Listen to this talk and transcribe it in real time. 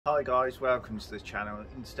Hi guys, welcome to the channel.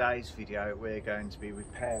 In today's video we're going to be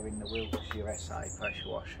repairing the wilks-usa pressure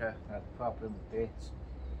washer. Now the problem with this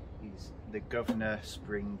is the governor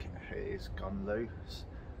spring has gone loose.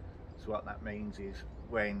 So what that means is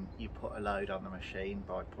when you put a load on the machine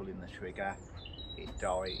by pulling the trigger, it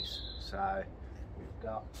dies. So we've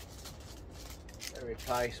got a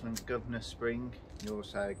replacement governor spring. You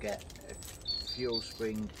also get a fuel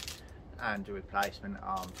spring and a replacement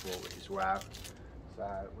arm for it as well. So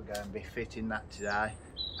we're going to be fitting that today,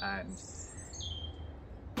 and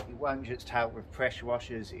it won't just help with pressure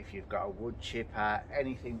washers. If you've got a wood chipper,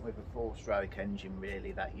 anything with a 4-stroke engine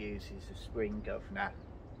really that uses a spring governor,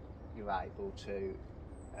 you're able to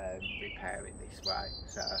repair it this way.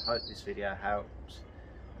 So I hope this video helps,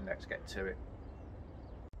 and let's get to it.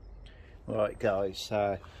 Right guys,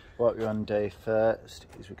 so what we're going to do first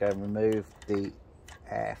is we're going to remove the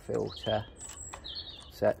air filter.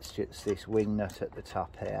 So that's just this wing nut at the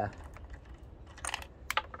top here.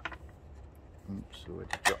 Oops,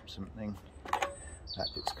 already dropped something. That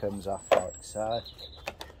just comes off like so.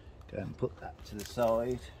 Go and put that to the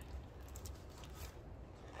side.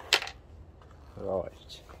 Right.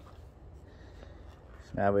 So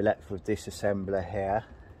now we're left with this assembler here.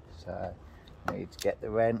 So we need to get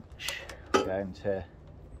the wrench. We're going to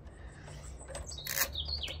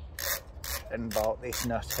unbolt this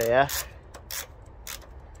nut here.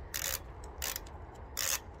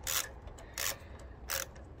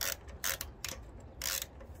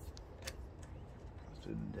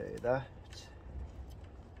 Undo that.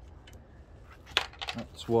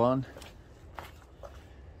 That's one.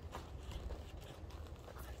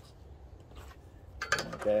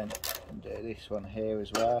 And again, undo this one here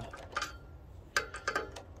as well.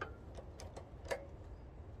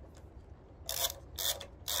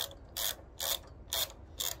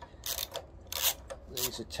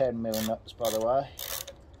 These are 10mm nuts, by the way.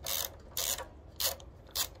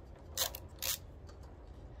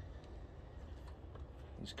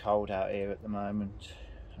 It's cold out here at the moment.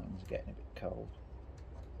 It's getting a bit cold.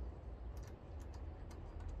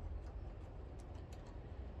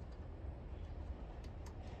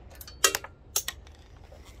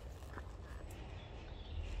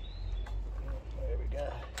 There we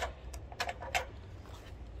go.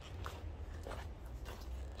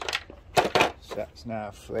 So that's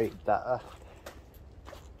now freed that up.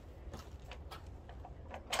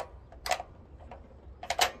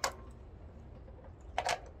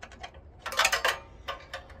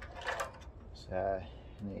 So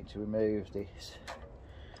you need to remove this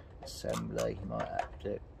assembly. You might have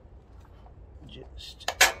to just,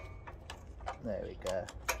 there we go.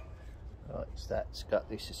 Right, so that's got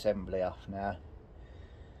this assembly off now.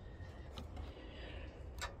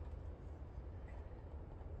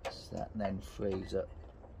 So that then frees up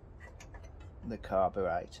the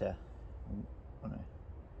carburetor.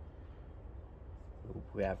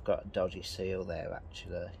 We have got a dodgy seal there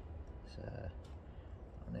actually, so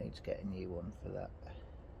I need to get a new one for that.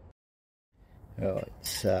 Right,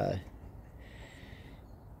 so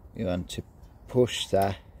you want to push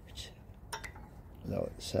that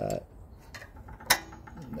like so,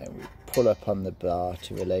 and then we pull up on the bar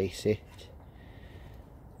to release it.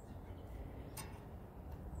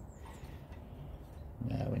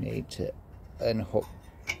 Now we need to unhook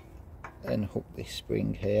this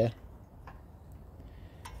spring here.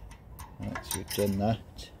 Once we've done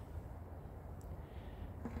that,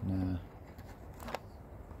 now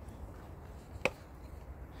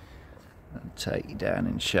I'll take you down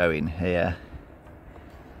and show in here.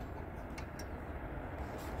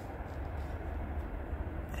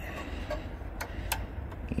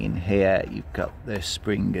 In here you've got the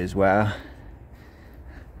spring as well.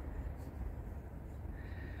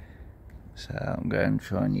 So I'm going to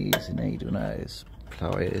try and use the needle nose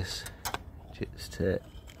pliers just to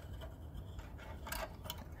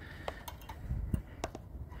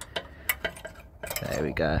there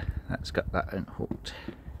we go, that's got that unhooked.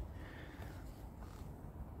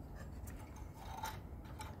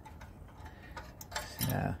 So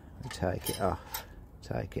now we take it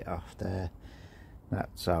off there.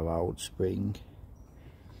 That's our old spring.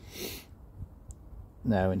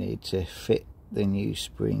 Now we need to fit the new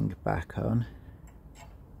spring back on.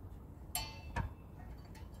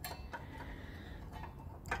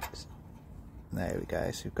 There we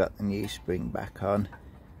go, so we've got the new spring back on.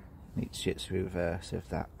 It's just the reverse of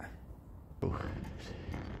that.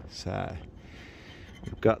 So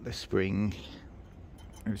we've got the spring,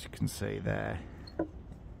 as you can see there,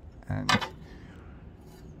 and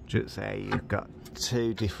just there you've got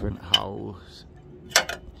two different holes,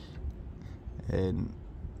 and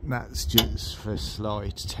that's just for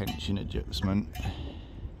slight tension adjustment.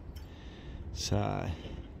 So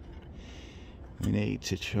we need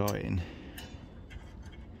to try and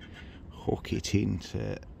hook it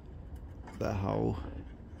into the hole.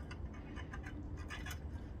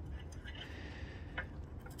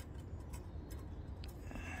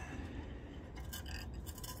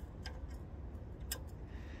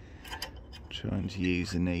 Trying to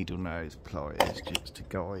use the needle nose pliers just to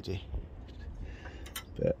guide it,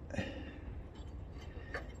 but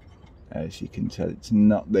as you can tell, it's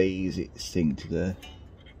not the easiest thing to do.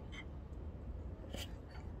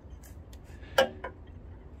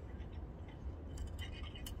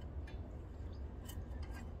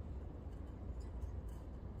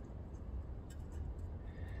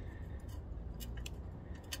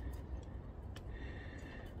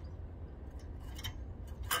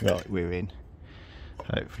 Right, we're in.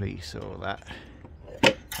 Hopefully you saw that.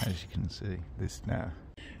 As you can see, this now.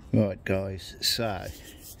 Right guys, so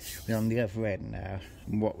we're on the other end now,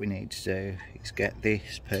 and what we need to do is get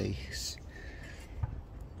this piece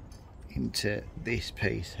into this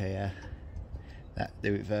piece here. That's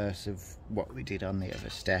the reverse of what we did on the other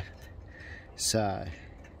step. So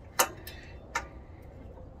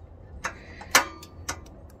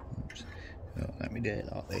oops, oh, let me do it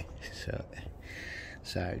like this.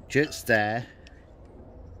 So just there,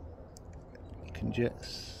 you can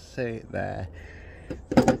just see it there,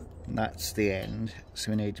 and that's the end.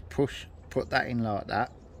 So we need to put that in like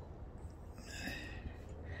that,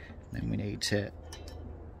 then we need to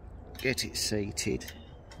get it seated.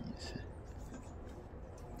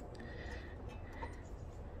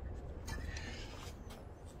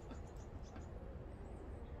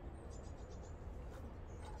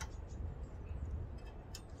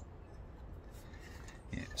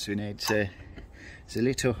 So we need to, there's a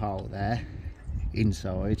little hole there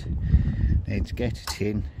inside, need to get it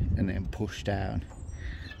in and then push down.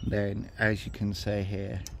 Then as you can see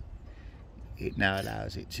here, it now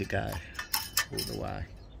allows it to go all the way.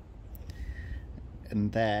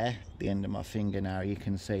 And there, the end of my finger now, you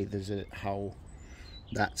can see there's a hole,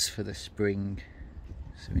 that's for the spring.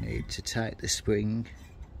 So we need to take the spring,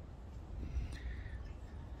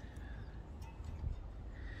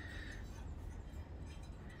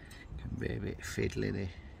 be a bit fiddly there,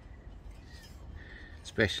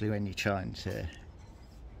 especially when you're trying to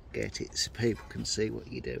get it so people can see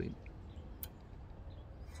what you're doing.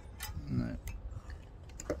 No.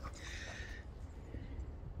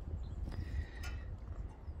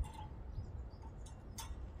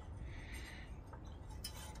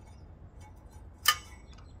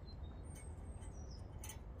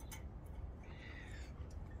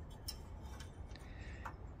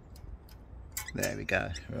 There we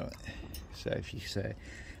go. Right, so if you see,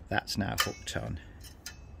 that's now hooked on,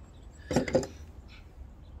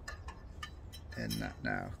 and that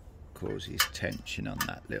now causes tension on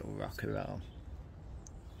that little rocker arm.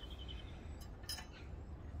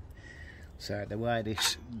 So the way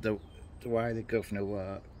the way the governor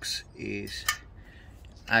works is,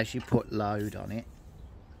 as you put load on it,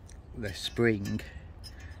 the spring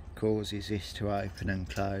causes this to open and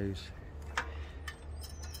close.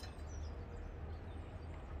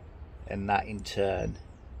 And that in turn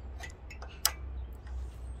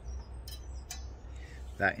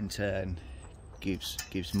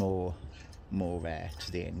gives more air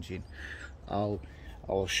to the engine. I'll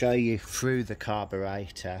show you through the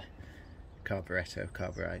carburetor,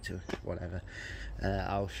 whatever.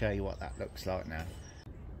 I'll show you what that looks like now.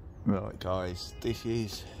 Right guys, this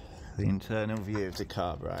is the internal view of the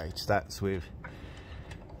carburetor. That's with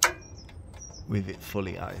it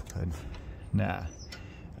fully open. Now,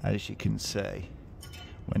 as you can see,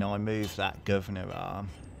 when I move that governor arm,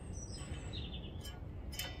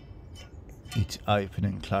 it opens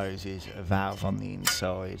and closes a valve on the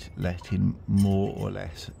inside, letting more or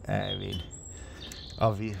less air in.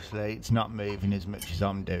 Obviously it's not moving as much as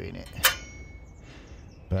I'm doing it,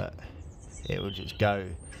 but it will just go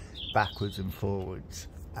backwards and forwards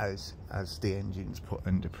as the engine's put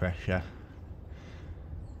under pressure.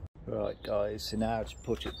 Right guys, so now to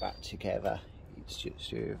put it back together, it's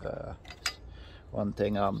just reverse. One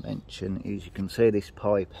thing I'll mention is you can see this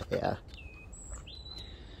pipe here,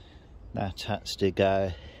 that has to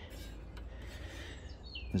go,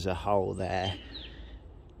 there's a hole there,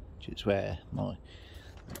 just where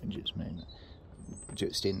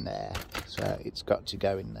just in there, so it's got to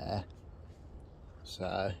go in there.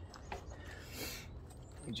 So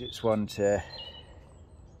you just want to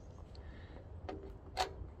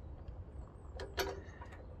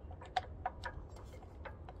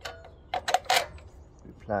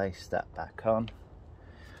place that back on.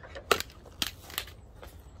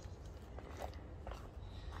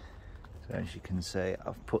 So as you can see,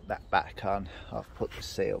 I've put that back on. I've put the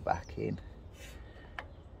seal back in.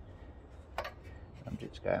 I'm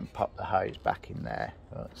just going to pop the hose back in there.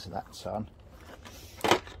 Right, so that's on.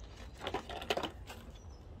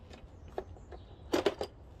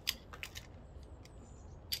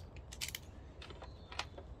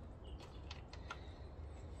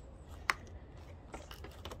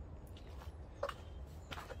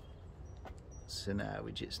 So now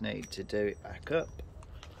we just need to do it back up.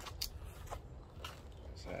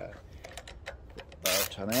 So put the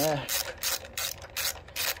bolt on here.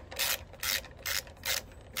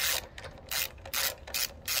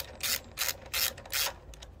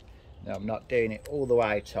 Now I'm not doing it all the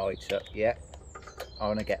way tight up yet. I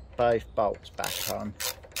want to get both bolts back on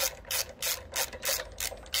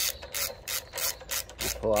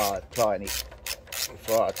before I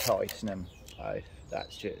tighten them both.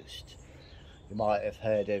 That's just, you might have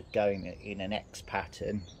heard of going in an X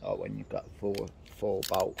pattern, or when you've got four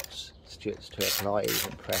bolts. It's just to apply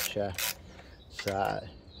even pressure. So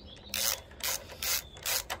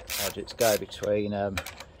I'll just go between them.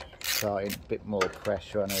 Applying a bit more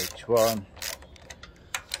pressure on each one.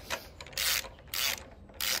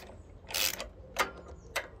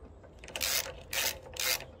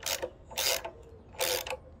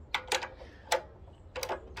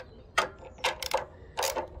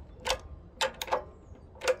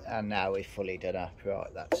 And now we're fully done up.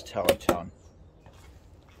 Right, that's tight on.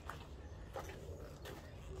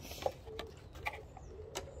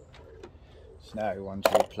 So now we want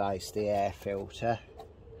to replace the air filter.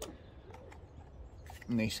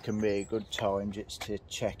 And this can be a good time just to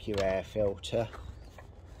check your air filter.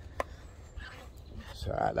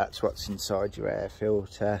 So that's what's inside your air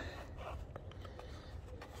filter.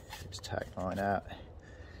 Just take mine out.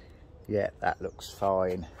 Yeah, that looks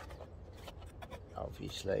fine.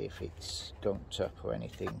 Obviously, if it's gunked up or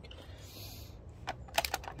anything,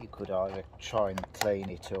 you could either try and clean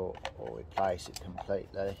it or replace it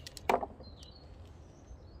completely.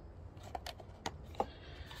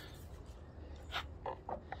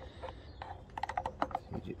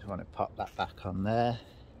 You just want to pop that back on there.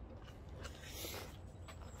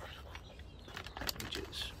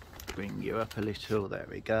 Just bring you up a little, there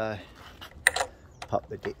we go. Pop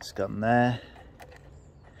the disc on there.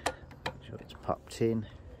 Make sure it's popped in.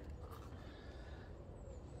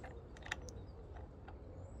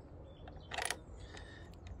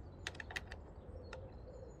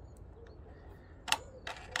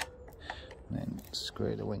 And then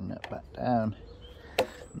screw the wing nut back down.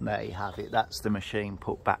 And there you have it, that's the machine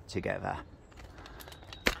put back together.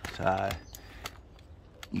 So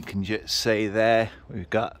you can just see there we've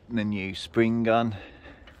got the new spring on.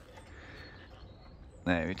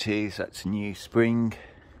 There it is, that's a new spring.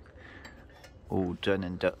 All done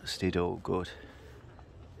and dusted, all good.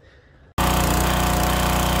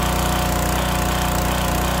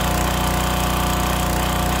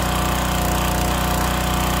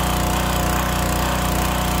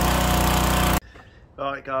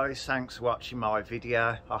 Right guys, thanks for watching my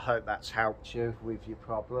video. I hope that's helped you with your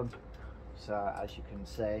problem. So as you can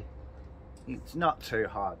see, it's not too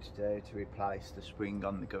hard to do, to replace the spring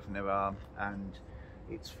on the governor arm, and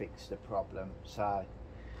it's fixed the problem. So,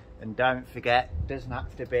 and don't forget, it doesn't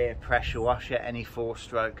have to be a pressure washer, any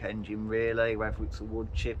 4-stroke engine really, whether it's a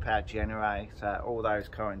wood chip, a generator, all those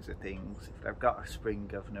kinds of things. If they've got a spring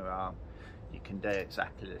governor arm, you can do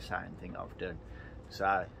exactly the same thing I've done.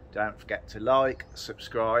 So don't forget to like,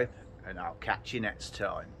 subscribe, and I'll catch you next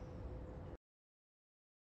time.